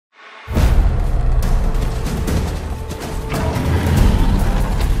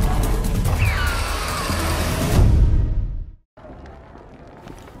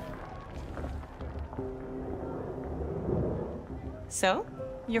So,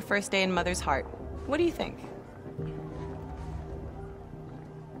 your first day in Mother's Heart. What do you think?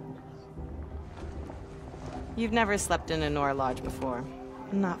 You've never slept in a Nora Lodge before.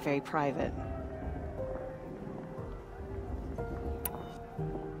 Not very private.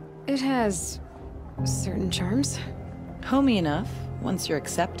 It has certain charms. Homey enough, once you're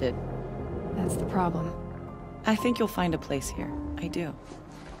accepted. That's the problem. I think you'll find a place here. I do.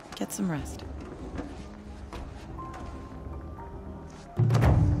 Get some rest.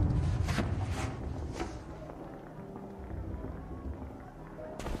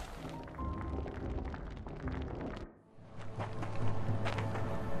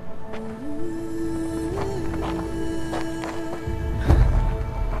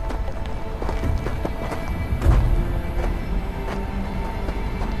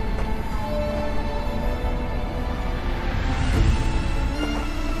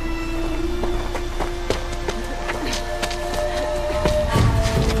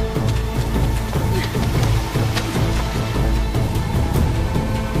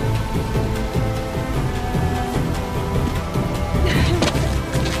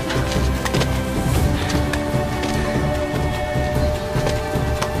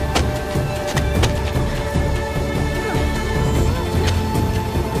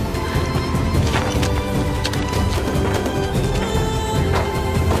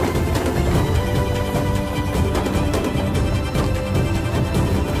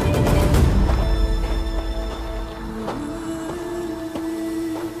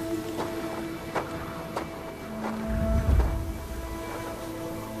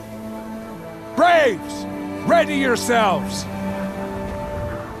 Braves! Ready yourselves!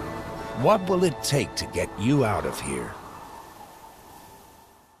 What will it take to get you out of here?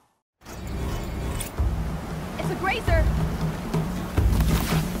 It's a grazer!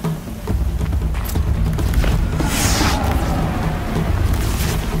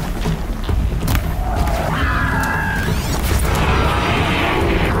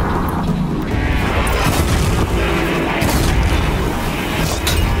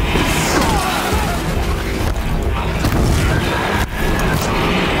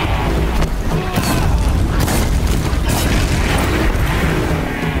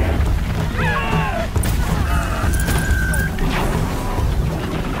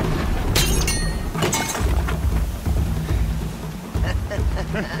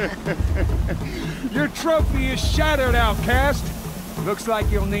 Your trophy is shattered, outcast. Looks like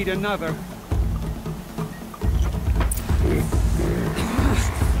you'll need another.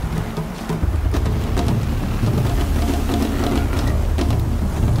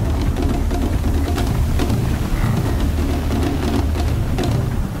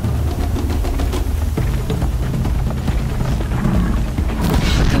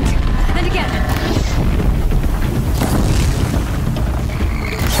 And again!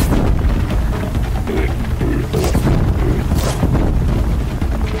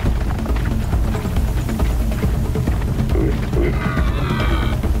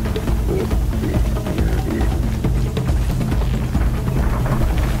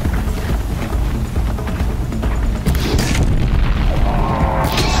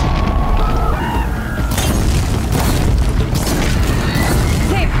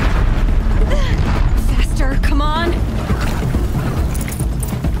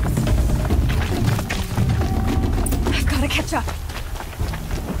 Catch up.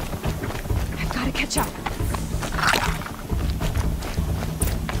 I've got to catch up.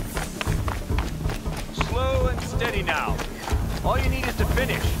 Slow and steady now. All you need is to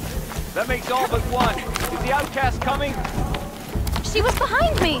finish. That makes all but one. Is the outcast coming? She was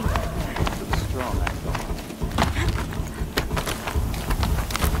behind me. Strong,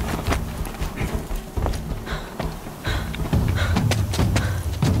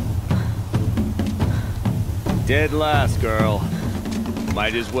 Dead last, girl.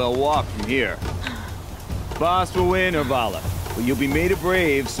 Might as well walk from here. Boss will win or Vala, but you'll be made a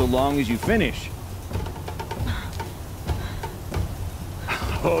brave so long as you finish.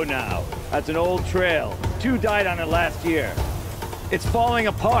 Oh, now. That's an old trail. 2 died on it last year. It's falling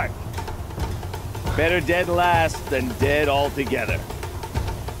apart. Better dead last than dead altogether.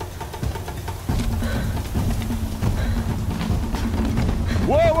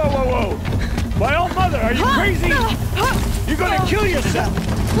 Whoa, whoa, whoa, whoa! My old mother, are you crazy? You're gonna kill yourself!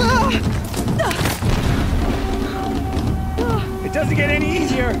 It doesn't get any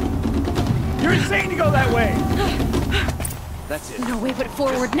easier! You're insane to go that way! That's it. No way but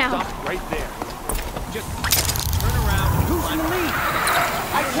forward Just now. Stop right there. Just turn around. Who's in the lead?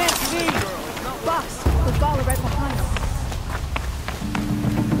 I can't see! Box, with Vala right behind us.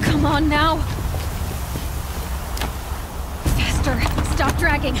 Come on now. Faster.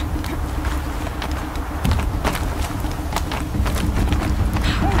 dragging.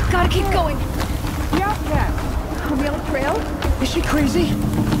 Gotta keep going. The outcast! Are we on a trail? Is she crazy?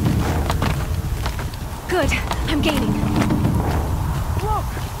 Good. I'm gaining. Look!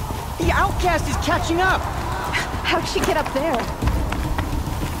 The outcast is catching up! How'd she get up there?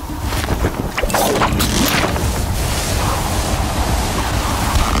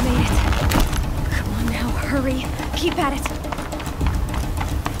 Made it. Come on now, hurry. Keep at it.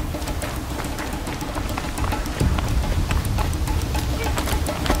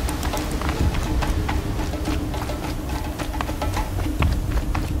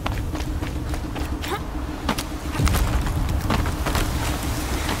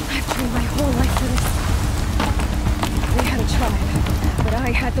 I've trained my whole life for this. They had a tribe, but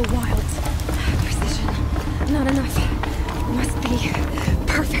I had the wilds. Precision. Not enough. Must be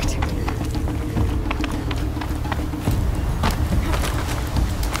perfect.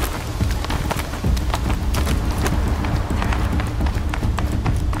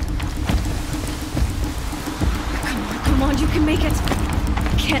 Come on, you can make it.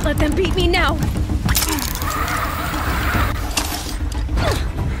 Can't let them beat me now.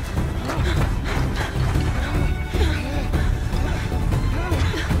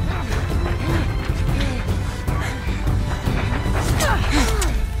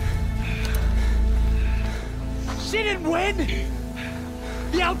 She didn't win!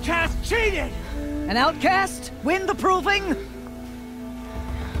 The outcast cheated! An outcast? Win the proving?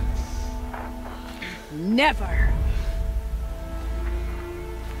 Never.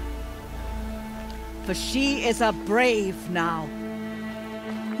 For she is a brave now.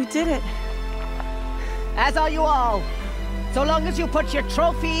 You did it. As are you all. So long as you put your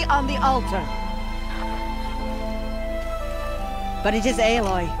trophy on the altar. But it is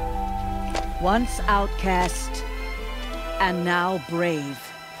Aloy. Once outcast, and now brave,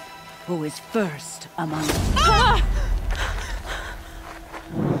 who is first among us.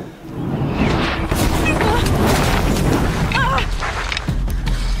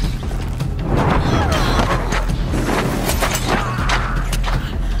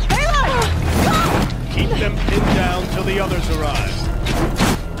 Keep them pinned down till the others arrive.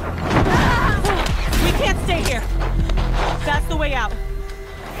 We can't stay here. That's the way out.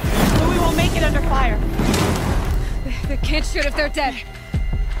 But we won't make it under fire. They can't shoot if they're dead.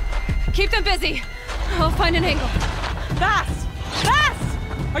 Keep them busy. I'll find an angle. Fast! Fast!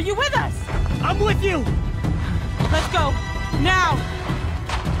 Are you with us? I'm with you! Let's go. Now!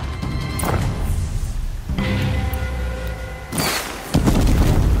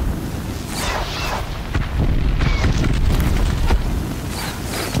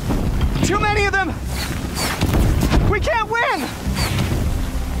 Too many of them! We can't win!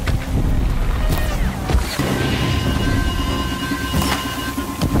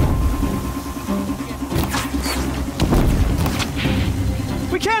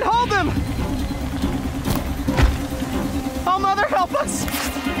 We can't hold them! Oh, Mother, help us!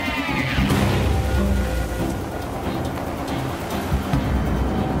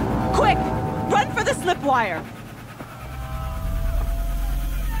 Quick! Run for the slip wire!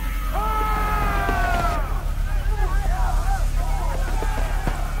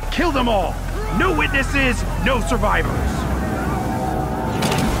 Kill them all! No witnesses, no survivors!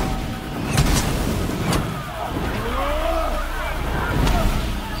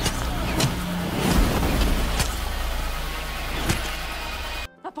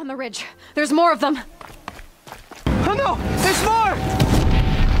 Up on the ridge. There's more of them. Oh no! There's more!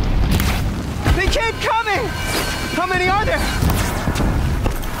 They keep coming! How many are there?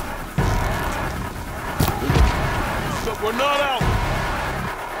 So we're not out!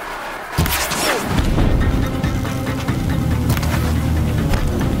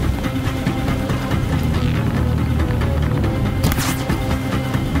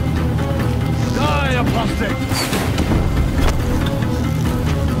 Die, apostate!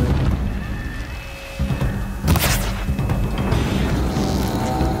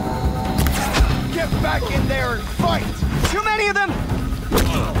 Get back in there and fight! Too many of them!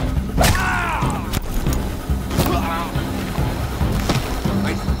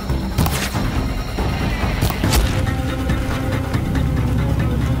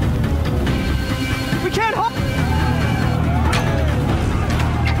 We can't hold...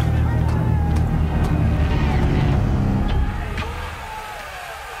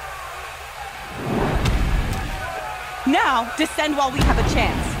 Now, descend while we have a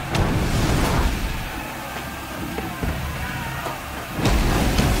chance.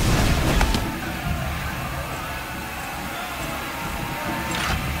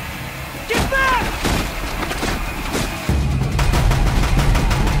 Get back!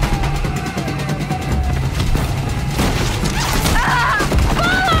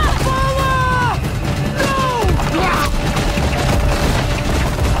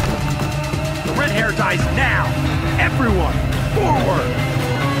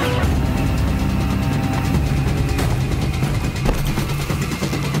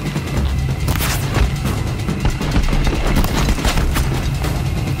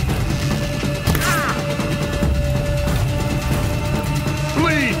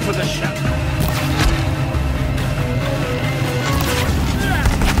 for the shadow.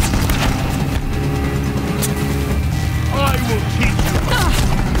 I will teach you.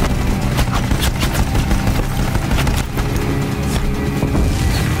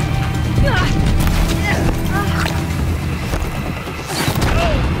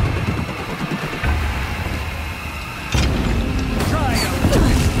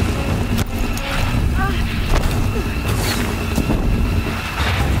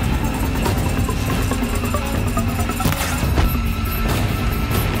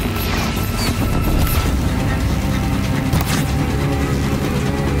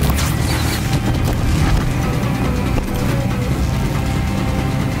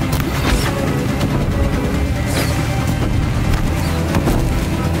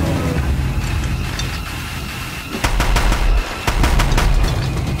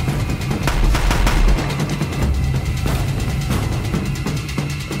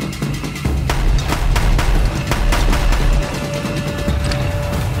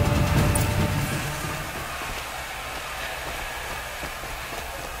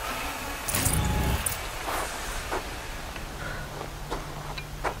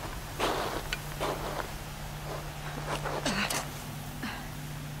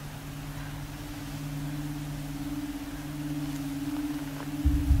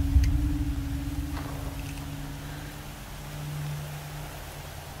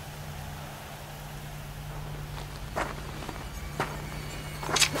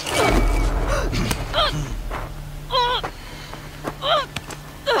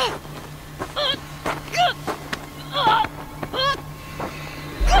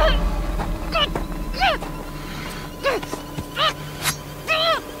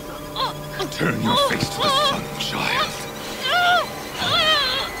 Turn your face to the sun, child.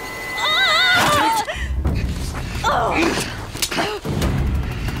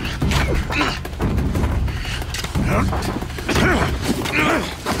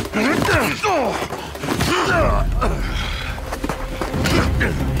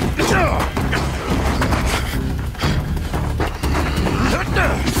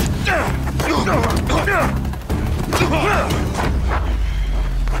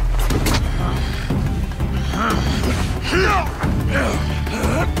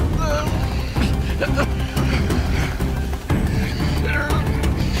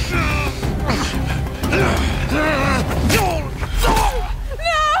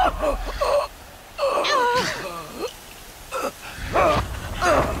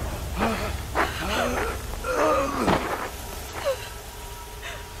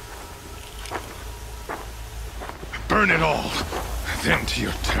 Burn it all, then to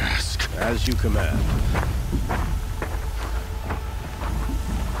your task. As you command.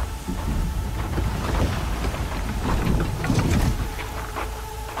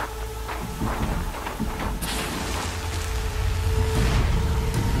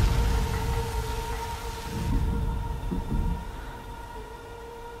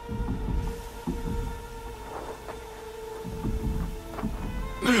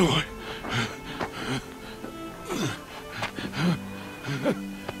 Aloy.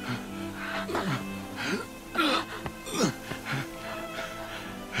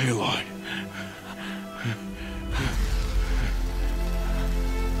 Aloy.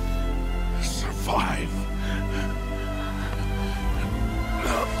 Survive.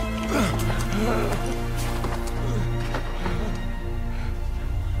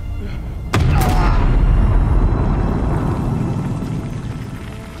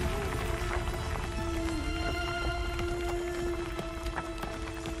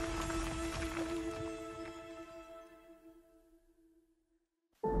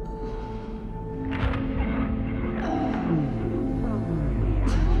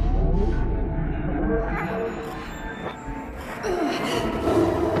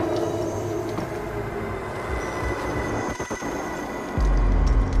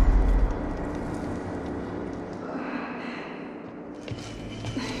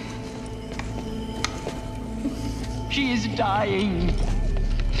 She is dying.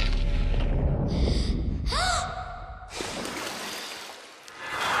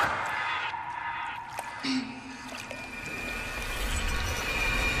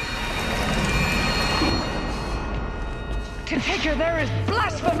 To take her there is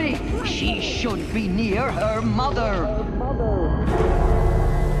blasphemy. She should be near her mother.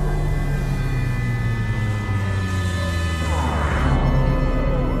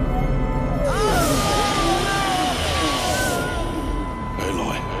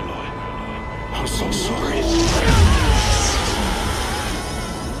 I'm so sorry.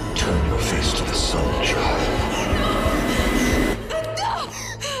 Turn your face to the sun, child.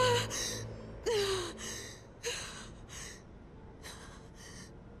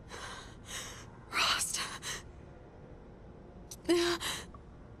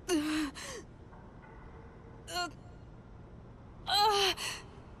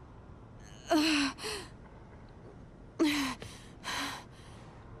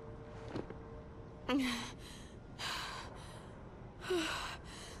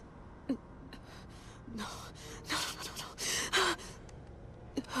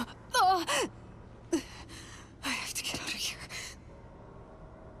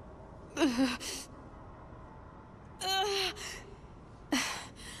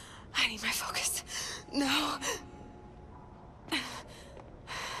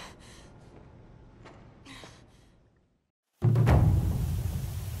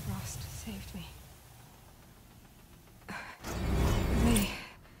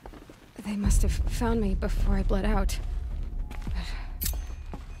 must have found me before I bled out.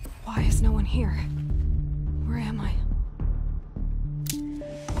 But why is no one here? Where am I?